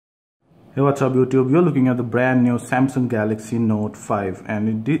Hey, what's up YouTube? You're looking at the brand new Samsung Galaxy Note 5,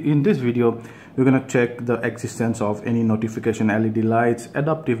 and in this video we're going to check the existence of any notification LED lights,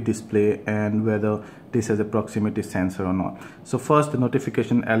 adaptive display, and whether this has a proximity sensor or not. So first, the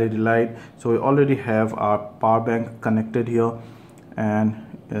notification LED light. So we already have our power bank connected here,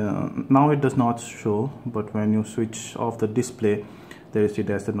 and now it does not show, but when you switch off the display, there you see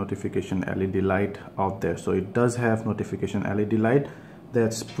there's the notification LED light out there. So it does have notification LED light,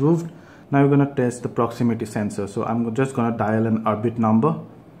 that's proved. Now we're going to test the proximity sensor. So I'm just going to dial an orbit number,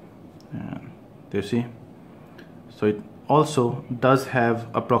 and there you see, so it also does have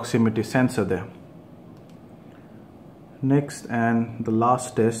a proximity sensor there. Next and the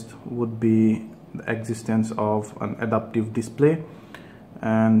last test would be the existence of an adaptive display,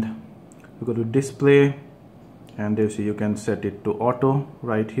 and you go to display, and there you see you can set it to auto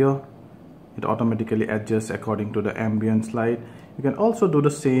right here. It automatically adjusts according to the ambience light. You can also do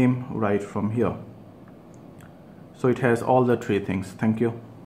the same right from here. So it has all the three things. Thank you.